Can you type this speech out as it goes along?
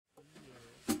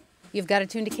You've got it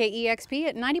tuned to KEXP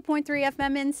at 90.3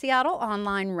 FM in Seattle,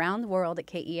 online round the world at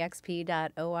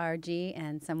kexp.org,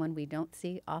 and someone we don't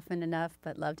see often enough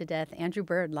but love to death, Andrew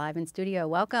Bird, live in studio.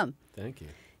 Welcome. Thank you.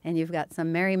 And you've got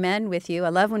some merry men with you. I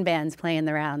love when bands play in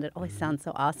the round. It always sounds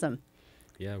so awesome.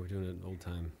 Yeah, we're doing it old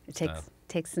time It style.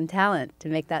 takes some talent to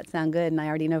make that sound good, and I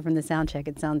already know from the sound check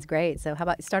it sounds great. So how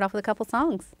about you start off with a couple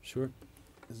songs? Sure.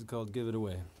 This is called Give It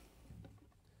Away.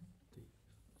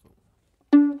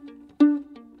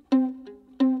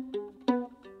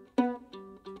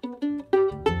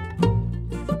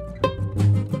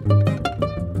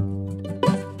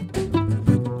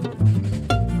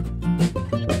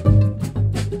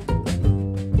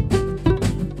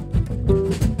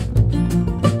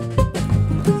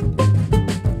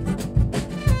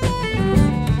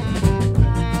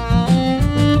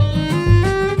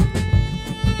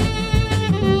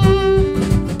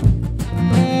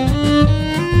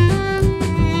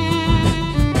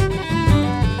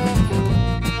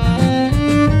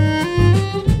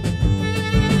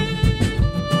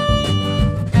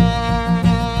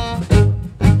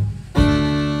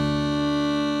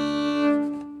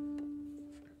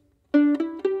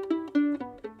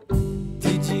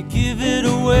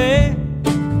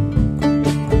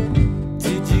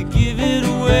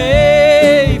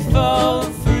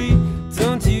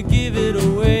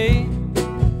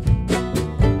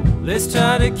 Let's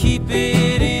try to keep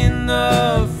it in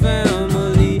the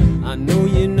family. I know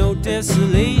you know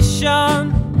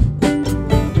desolation,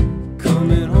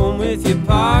 coming home with your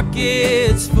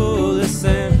pockets full of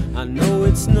sand. I know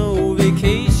it's no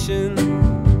vacation.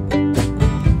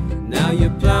 Now you're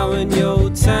plowing your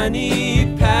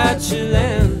tiny patch of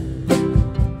land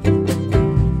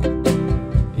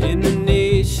in the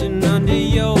nation under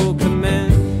your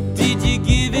command. Did you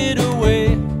give it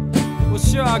away? Well,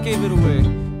 sure, I gave it away.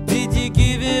 Did you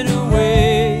give it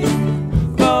away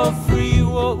for free?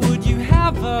 What would you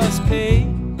have us pay?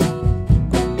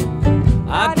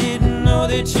 I didn't know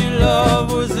that your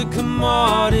love was a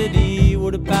commodity.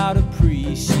 What about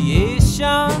appreciation?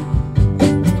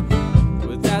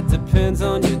 Well, that depends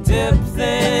on your depth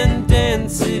and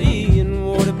density. And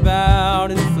what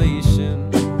about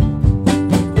inflation?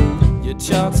 Your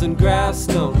charts and graphs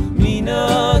don't mean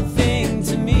a thing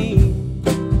to me.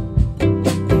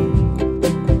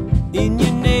 In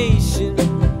your nation,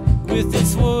 with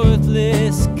its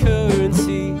worthless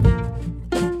currency.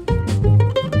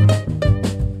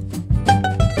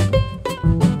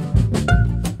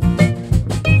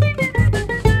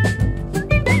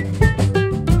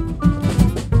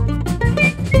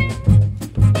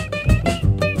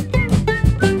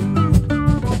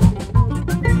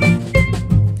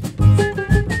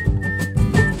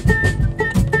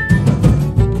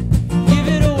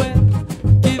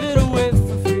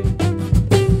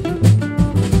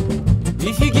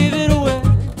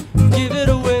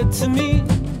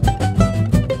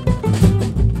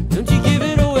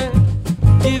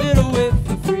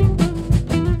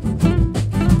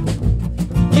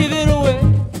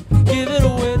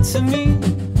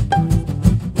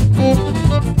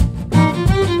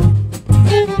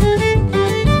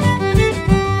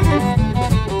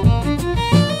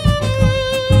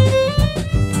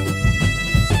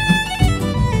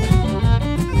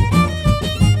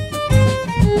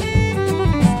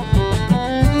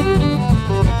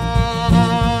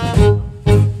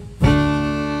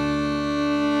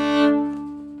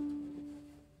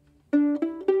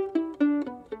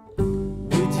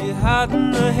 Hide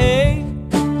in the hay?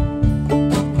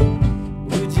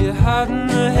 Would you hide in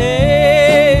the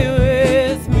hay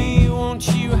with me? Won't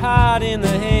you hide in the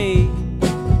hay?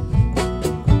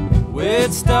 Where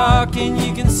it's dark and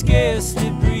you can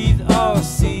scarcely breathe or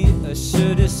see a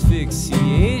shirt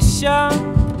asphyxiation.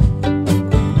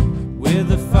 Where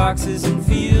the foxes and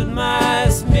field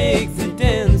mice make the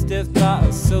dens, death by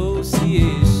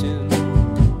association.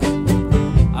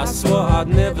 I swore I'd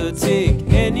never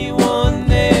take anyone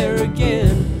there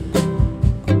again.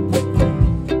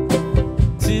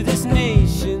 To this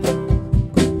nation,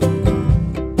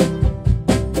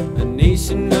 a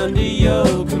nation under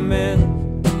your command.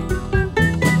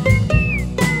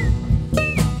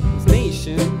 This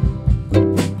nation,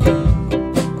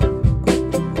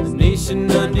 a nation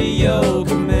under your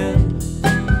command.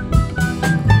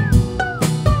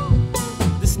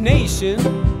 This nation,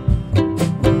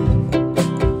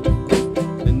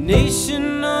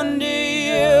 nation under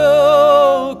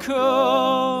your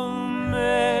command.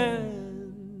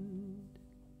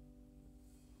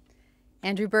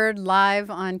 Andrew Bird live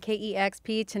on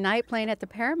KEXP tonight, playing at the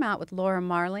Paramount with Laura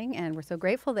Marling, and we're so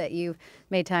grateful that you've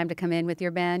made time to come in with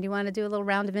your band. You want to do a little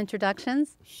round of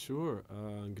introductions? Sure.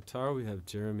 On guitar we have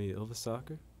Jeremy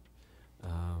Ilvasacker.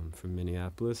 from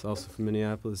Minneapolis. Also from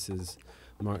Minneapolis is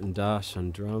Martin Dosh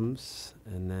on drums,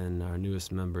 and then our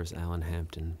newest member is Alan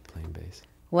Hampton playing bass.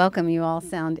 Welcome. You all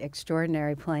sound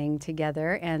extraordinary playing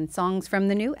together, and songs from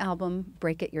the new album,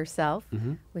 Break It Yourself,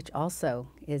 which also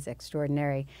is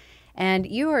extraordinary. And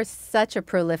you are such a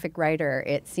prolific writer.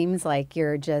 It seems like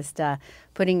you're just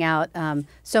putting out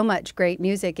so much great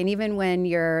music. And even when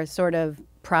your sort of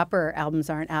proper albums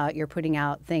aren't out, you're putting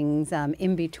out things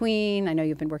in between. I know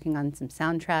you've been working on some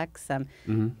soundtracks.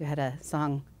 You had a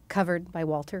song covered by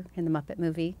Walter in the Muppet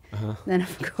movie. Then,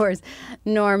 of course,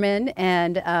 Norman.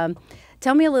 And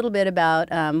tell me a little bit about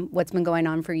what's been going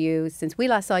on for you. Since we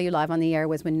last saw you live on the air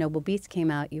was when Noble Beats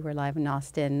came out. You were live in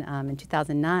Austin in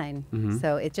 2009.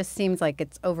 So it just seems like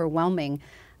it's overwhelming,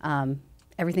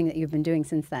 everything that you've been doing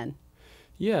since then.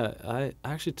 Yeah, I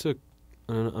actually took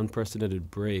an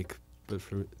unprecedented break, but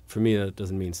for me that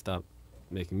doesn't mean stop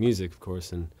making music, of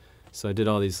course. And so I did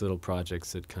all these little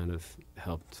projects that kind of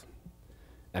helped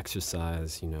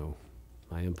exercise,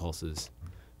 my impulses,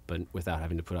 but without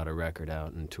having to put out a record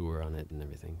out and tour on it and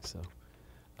everything. So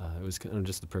it was kind of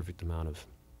just the perfect amount of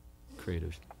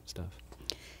creative stuff.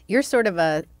 You're sort of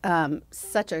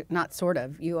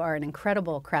you are an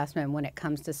incredible craftsman when it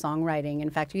comes to songwriting. In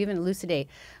fact, you even elucidate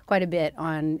quite a bit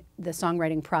on the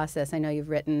songwriting process. I know you've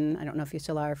written, I don't know if you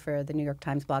still are, for the New York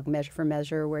Times blog, Measure for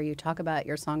Measure, where you talk about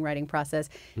your songwriting process.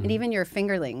 And even your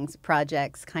Fingerlings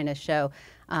projects kind of show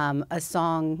a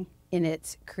song in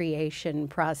its creation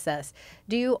process.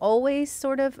 Do you always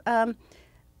sort of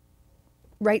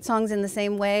write songs in the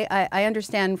same way? I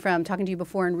understand from talking to you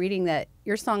before and reading that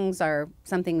your songs are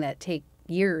something that take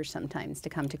years sometimes to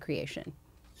come to creation.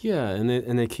 Yeah, and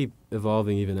they keep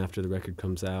evolving even after the record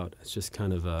comes out. It's just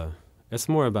kind of it's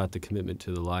more about the commitment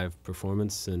to the live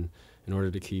performance, and in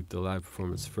order to keep the live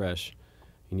performance fresh,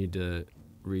 you need to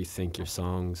rethink your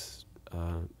songs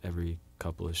every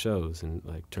couple of shows and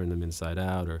like turn them inside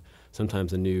out, or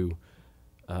sometimes a new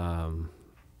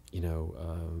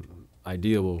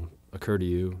idea will occur to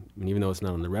you, and even though it's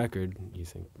not on the record, you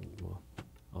think, well,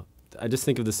 I just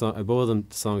think of the song, I boil the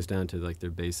songs down to like their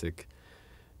basic,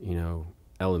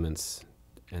 elements,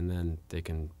 and then they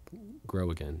can grow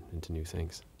again into new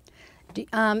things.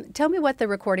 Tell me what the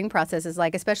recording process is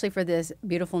like, especially for this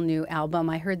beautiful new album.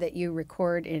 I heard that you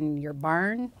record in your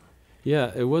barn.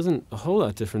 Yeah, it wasn't a whole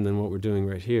lot different than what we're doing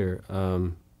right here.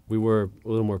 We were a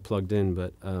little more plugged in,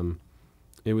 but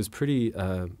it was pretty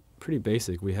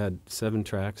basic. We had 7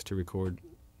 tracks to record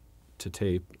to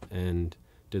tape, and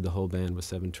did the whole band with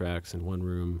 7 tracks in one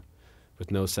room with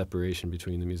no separation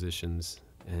between the musicians,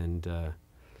 and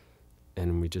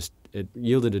it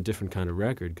yielded a different kind of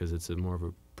record because it's more of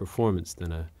a performance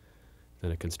than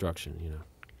a construction,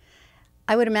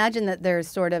 I would imagine that there's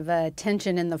sort of a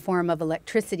tension in the form of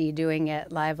electricity doing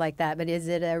it live like that, but is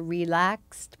it a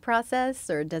relaxed process,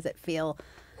 or does it feel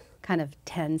kind of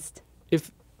tensed?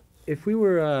 If we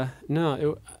were,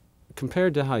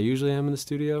 compared to how I usually am in the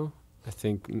studio, I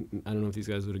think, I don't know if these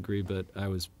guys would agree, but I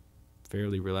was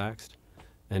fairly relaxed.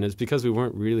 And it's because we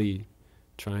weren't really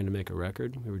trying to make a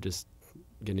record. We were just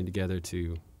getting together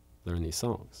to learn these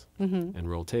songs and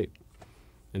roll tape.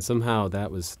 And somehow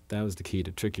that was the key,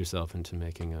 to trick yourself into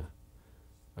making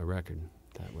a record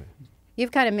that way.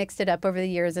 You've kind of mixed it up over the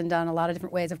years and done a lot of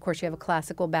different ways. Of course, you have a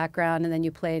classical background, and then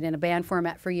you played in a band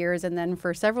format for years, and then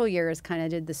for several years kind of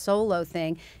did the solo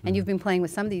thing. And you've been playing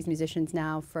with some of these musicians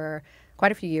now for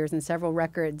quite a few years and several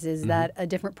records. Is that a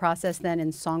different process than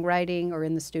in songwriting or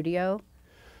in the studio?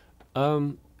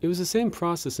 It was the same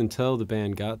process until the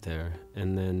band got there,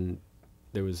 and then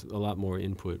there was a lot more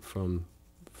input from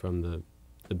the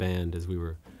band as we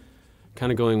were kind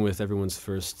of going with everyone's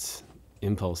first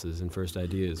impulses and first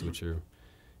ideas, which are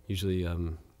usually a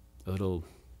little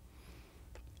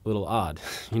odd.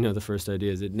 The first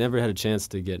ideas. It never had a chance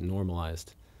to get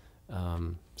normalized.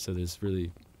 So there's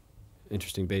really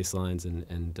interesting bass lines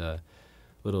and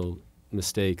little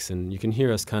mistakes, and you can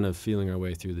hear us kind of feeling our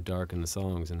way through the dark in the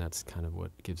songs, and that's kind of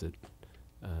what gives it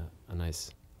a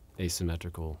nice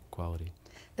asymmetrical quality.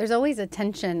 There's always a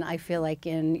tension, I feel like,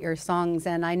 in your songs,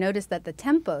 and I noticed that the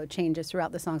tempo changes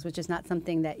throughout the songs, which is not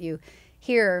something that you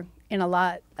hear in a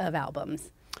lot of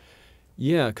albums.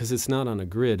 Yeah, because it's not on a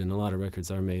grid, and a lot of records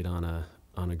are made on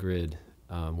a grid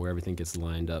where everything gets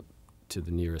lined up to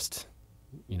the nearest,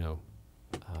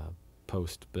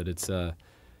 post. But it's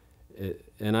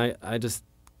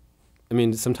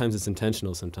sometimes it's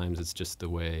intentional, sometimes it's just the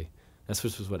way. That's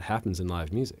just what happens in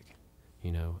live music,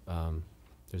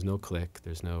 There's no click,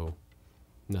 there's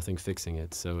nothing fixing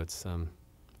it, so it's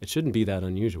it shouldn't be that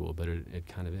unusual, but it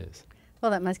kind of is. Well,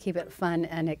 that must keep it fun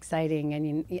and exciting.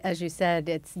 And as you said,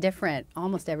 it's different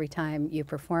almost every time you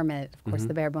perform it. Of course,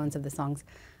 the bare bones of the songs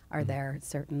are there,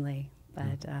 certainly.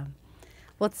 But,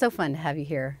 well, it's so fun to have you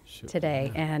here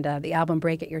today. Yeah. And the album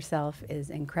Break It Yourself is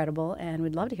incredible. And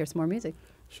we'd love to hear some more music.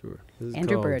 Sure. This is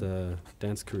Andrew called Bird.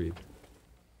 Danse Caribe.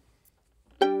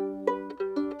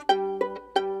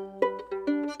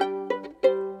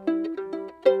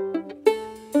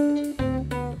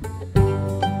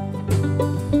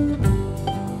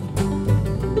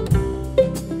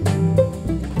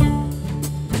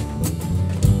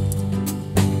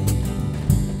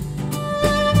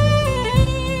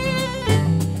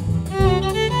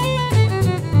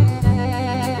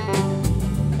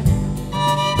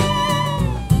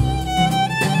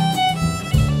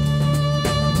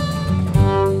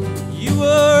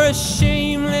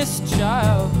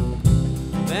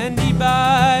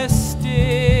 By a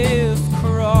stiff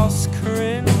cross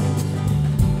current,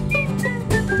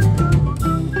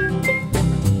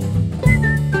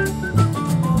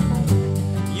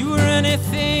 you were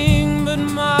anything but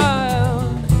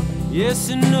mild.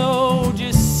 Yes and no,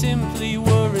 just simply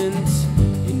weren't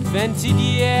invented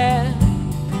yet.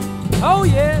 Oh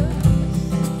yes,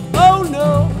 oh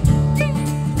no.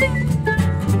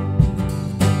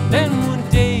 Then one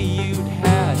day you'd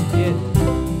had it,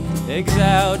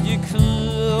 exiled your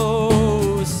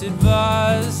close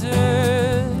advisors.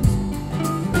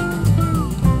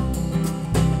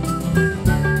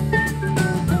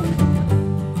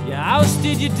 You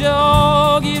ousted your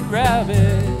dog-eared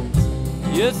rabbits.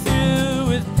 You're through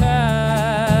with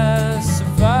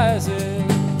pacifiers.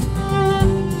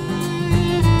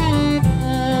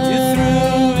 You're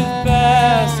through with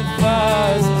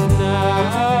pacifiers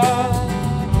now.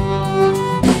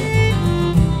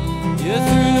 You're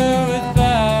through with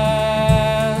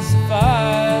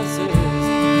pacifiers.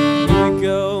 Here we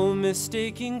go,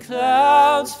 mistaking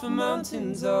clouds for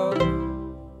mountains. Oh,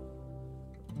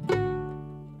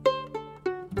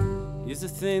 here's the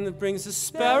thing that brings the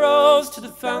sparrows to the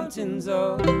fountains.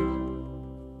 Oh,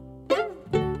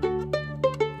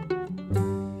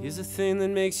 here's the thing that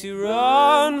makes you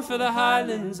run for the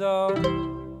highlands. Oh,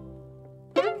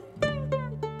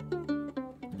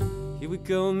 here we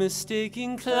go,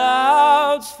 mistaking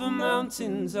clouds for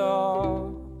mountains.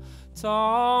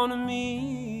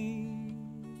 Autonomy.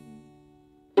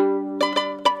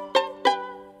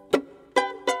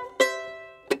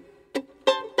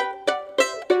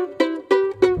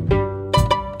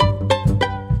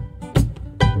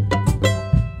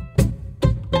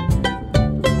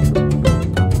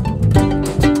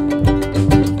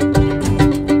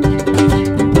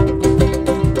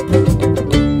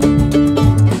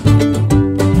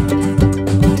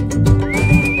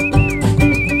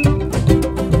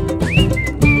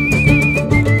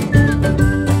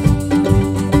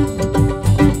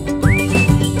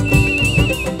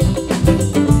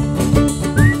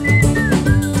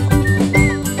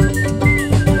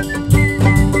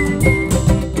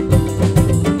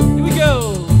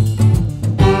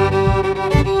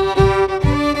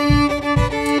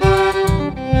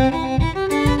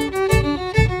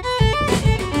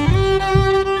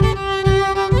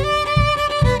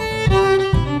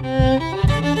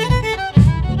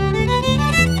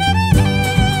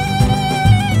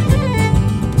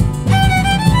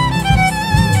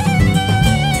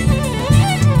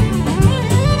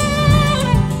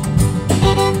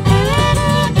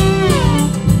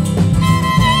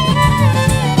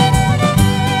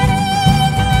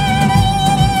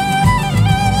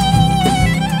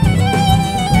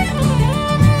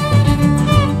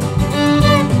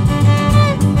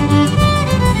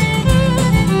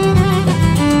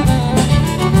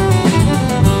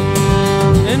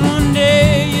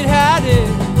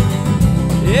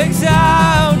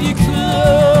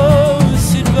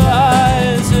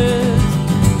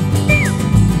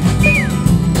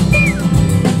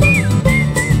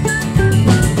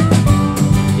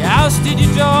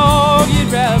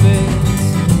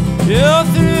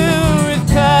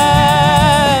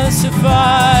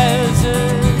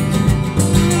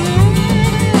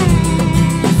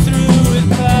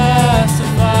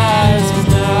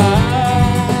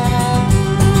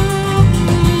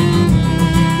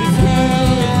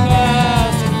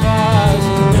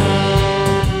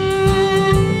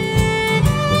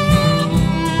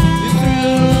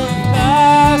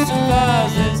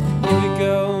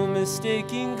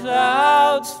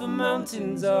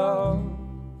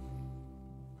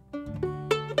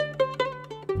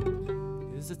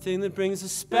 Thing that brings the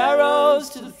sparrows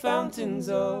to the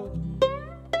fountains. Oh,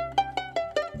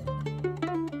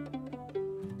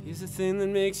 here's the thing that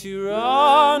makes you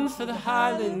run for the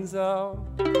highlands. Oh,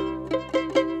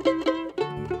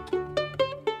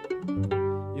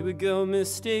 go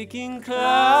mistaking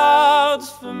clouds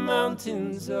for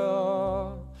mountains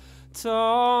autonomy.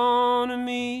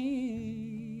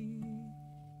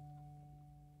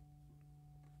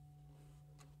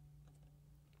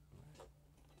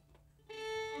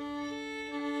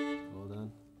 Hold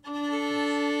on.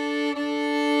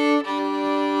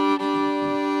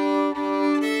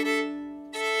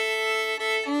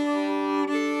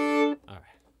 All right.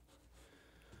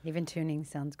 Even tuning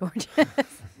sounds gorgeous.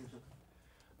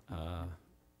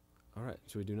 All right,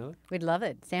 should we do another? We'd love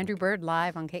it. It's Andrew Bird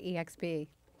live on KEXP.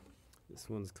 This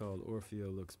one's called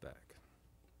Orpheo Looks Back.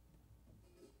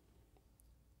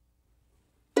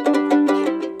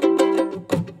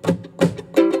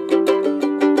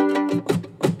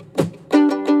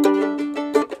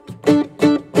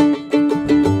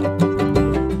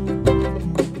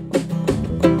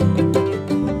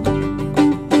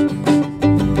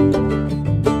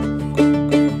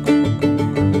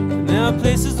 There are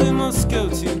places we must go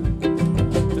to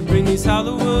bring these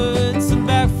hollow woods and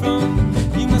back from.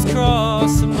 You must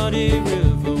cross a muddy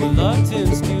river where love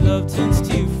tends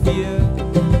to fear.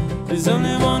 There's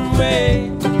only one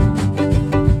way,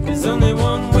 there's only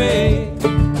one way.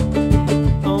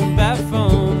 On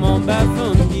back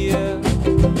from here.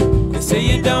 They say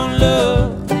you don't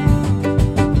love,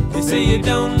 they say you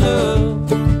don't love,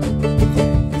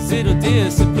 'cause it'll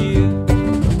disappear.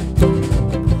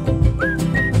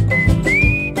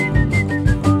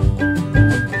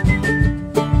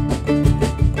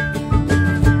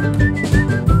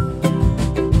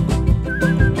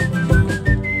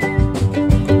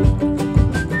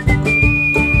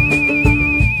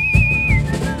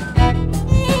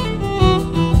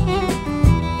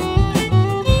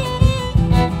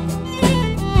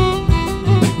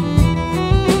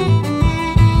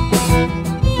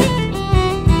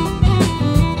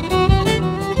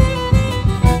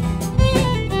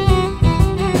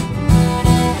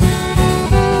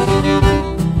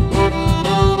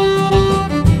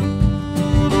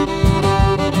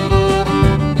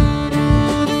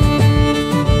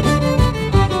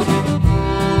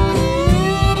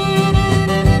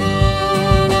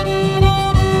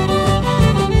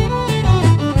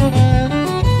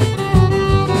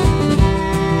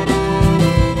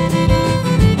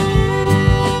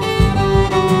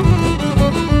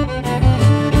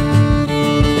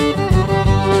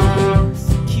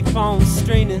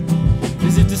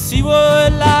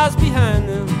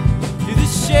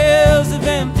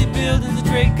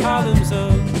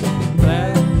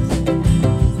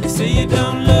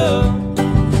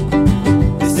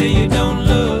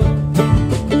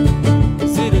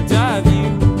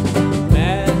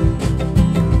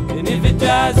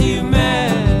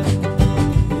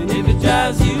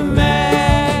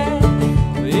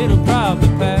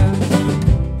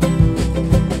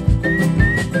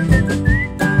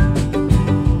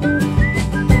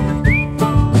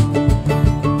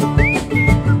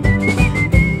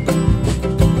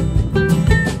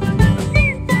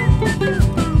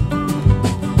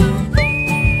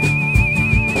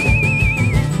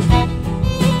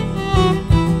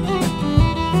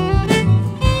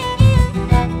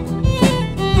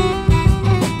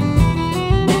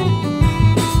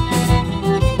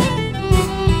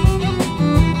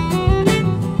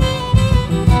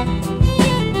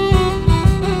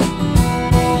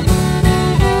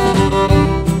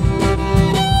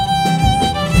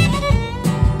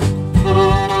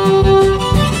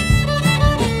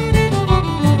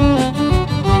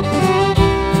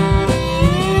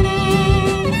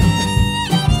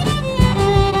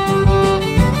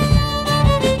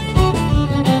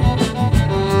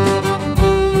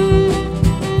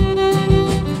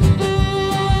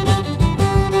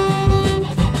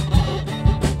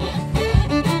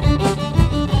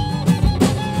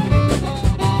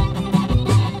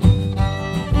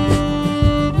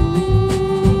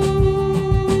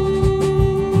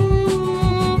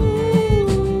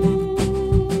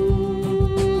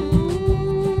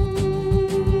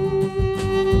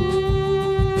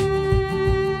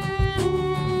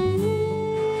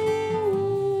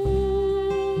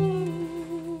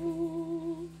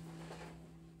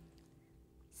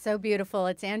 So beautiful.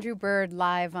 It's Andrew Bird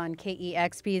live on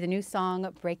KEXP, the new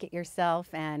song, Break It Yourself,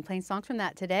 and playing songs from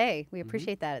that today. We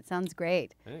appreciate that. It sounds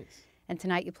great. Thanks. And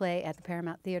tonight you play at the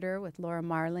Paramount Theater with Laura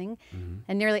Marling.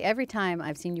 And nearly every time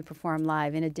I've seen you perform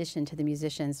live, in addition to the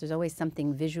musicians, there's always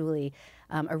something visually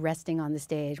arresting on the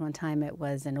stage. One time it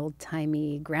was an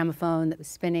old-timey gramophone that was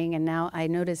spinning, and now I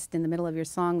noticed in the middle of your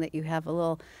song that you have a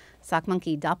little sock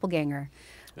monkey doppelganger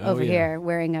over here,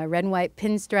 wearing a red and white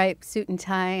pinstripe suit and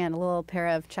tie and a little pair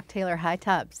of Chuck Taylor high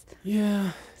tops.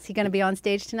 Yeah. Is he going to be on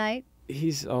stage tonight?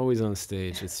 He's always on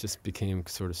stage. It's just became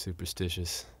sort of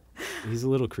superstitious. He's a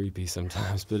little creepy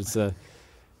sometimes, but it's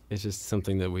just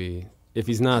something that if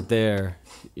he's not there,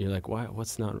 you're like, why?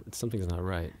 Something's not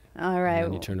right. All right.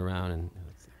 And you turn around and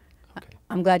okay.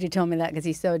 I'm glad you told me that because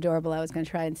he's so adorable. I was going to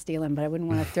try and steal him, but I wouldn't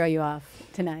want to throw you off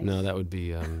tonight. No, that would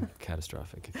be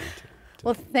catastrophic. If you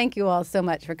Well, thank you all so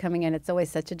much for coming in. It's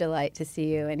always such a delight to see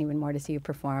you and even more to see you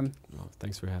perform. Well,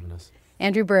 thanks for having us.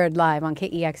 Andrew Bird live on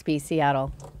KEXP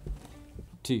Seattle.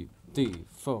 2, 3,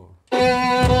 4.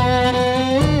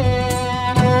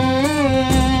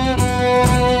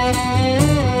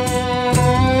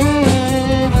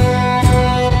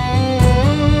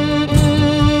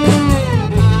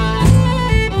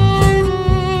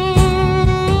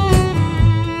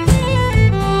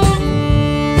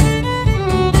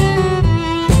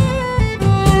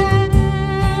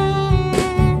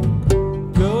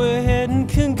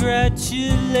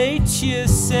 Congratulate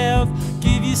yourself,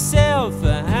 give yourself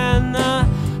a hand. The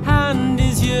hand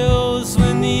is yours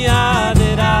when the eye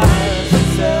that eyes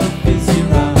itself is your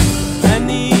eye, and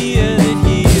the ear that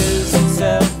hears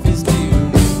itself is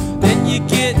doomed. Then you're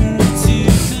getting too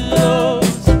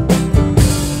close.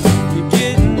 You're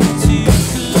getting too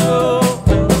close.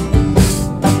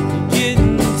 You're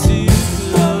getting too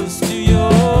close to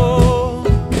your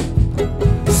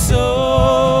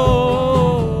souls.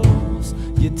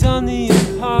 You've done the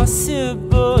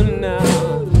impossible now.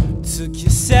 Took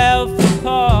yourself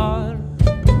apart,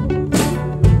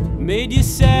 made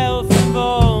yourself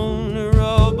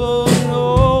vulnerable.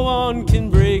 No one can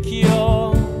break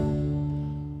your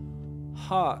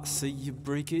heart, so you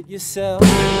break it yourself.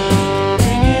 Bring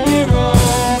it your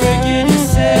own, break it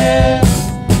yourself.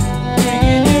 Bring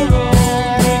it your own,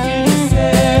 break it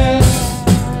yourself.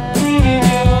 Bring it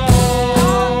your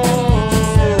own,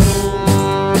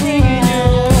 bring it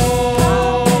your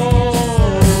own,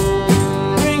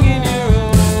 bring it your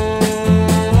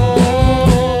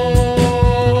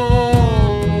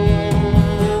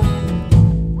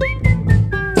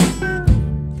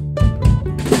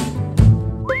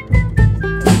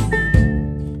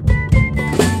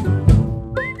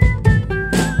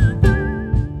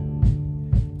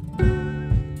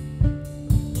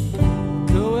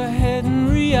Go ahead and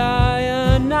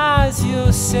re-ionize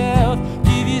yourself.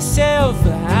 Give yourself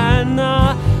a hand.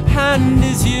 The hand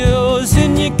is yours,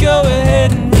 and you go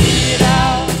ahead and read it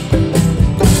out.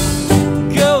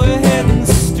 Go ahead and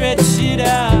stretch it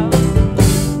out.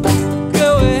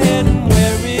 Go ahead and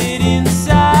wear it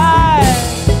inside.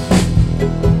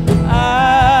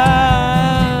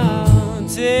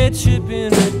 Day trip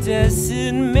in the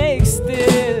desert makes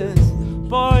this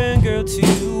boy and girl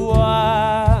too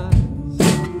wise.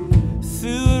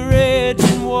 Through a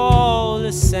raging wall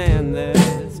of sand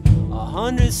that's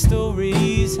 100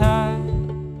 stories high,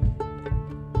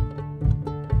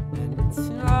 and it's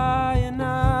high and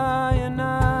high and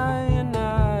high and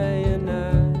high and high,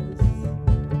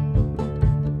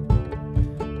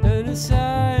 and it's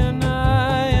high and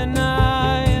high and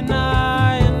high and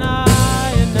high and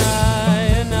high and high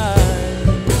and high.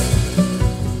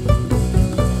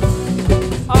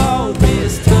 All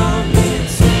this time it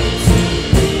seems to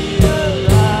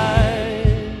realize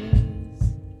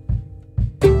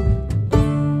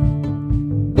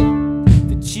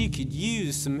that you could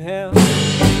use some help.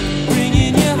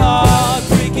 Bringing your heart,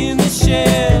 breaking the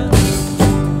shell.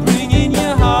 Bringing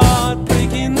your heart,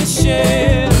 breaking the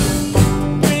shell.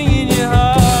 Bringing your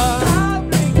heart,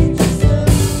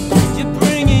 you're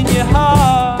bringing your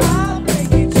heart.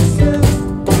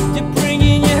 You're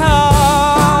bringing your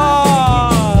heart.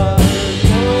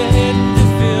 Go ahead and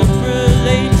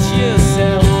defibrillate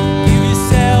yourself. Give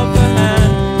yourself a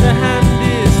hand. The hand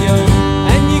is yours,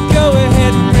 and you go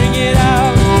ahead and bring it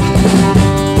out.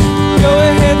 Go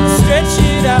ahead and stretch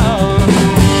it out.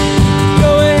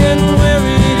 Go ahead and wear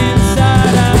it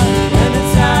inside out. And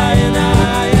it's high and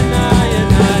high and high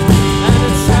and high. And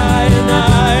it's high and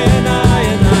high and high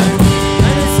and high.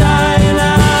 And it's high and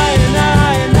high and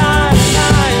high and high and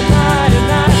high and high and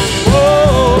high. Whoa.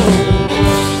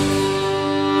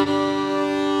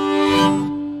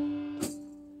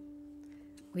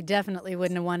 We definitely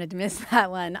wouldn't have wanted to miss that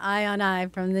one.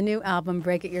 Eyeoneye from the new album,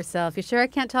 Break It Yourself. You sure I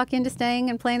can't talk you into staying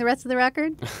and playing the rest of the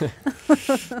record?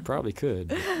 Probably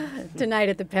could. Tonight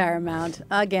at the Paramount.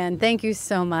 Again, thank you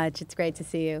so much. It's great to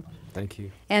see you. Thank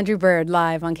you. Andrew Bird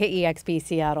live on KEXP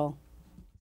Seattle.